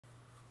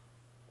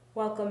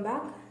Welcome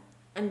back,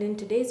 and in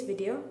today's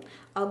video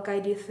I'll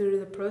guide you through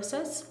the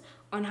process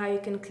on how you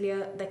can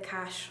clear the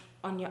cache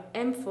on your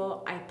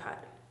M4 iPad.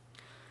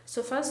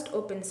 So first,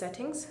 open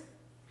settings,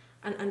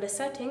 and under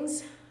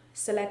settings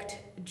select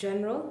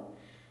general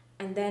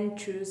and then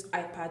choose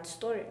iPad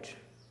storage.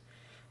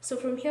 So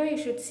from here you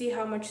should see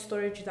how much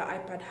storage the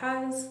iPad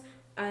has,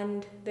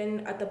 and then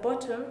at the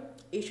bottom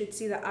you should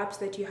see the apps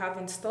that you have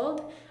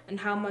installed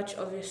and how much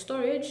of your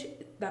storage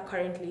they're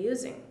currently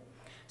using.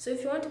 So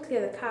if you want to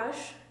clear the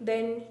cache,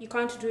 then you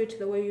can't do it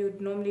the way you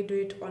would normally do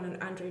it on an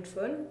Android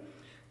phone.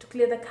 To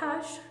clear the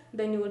cache,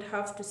 then you would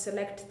have to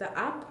select the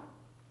app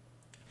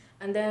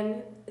and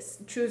then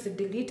choose the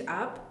delete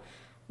app.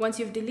 Once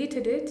you've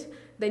deleted it,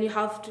 then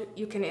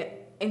you can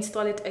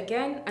install it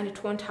again, and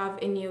it won't have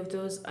any of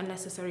those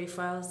unnecessary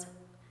files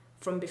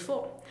from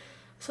before.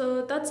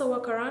 So that's a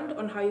workaround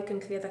on how you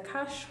can clear the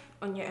cache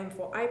on your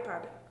M4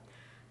 iPad.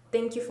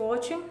 Thank you for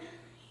watching.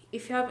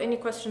 If you have any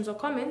questions or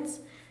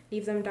comments,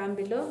 leave them down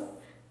below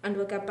and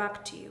we'll get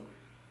back to you.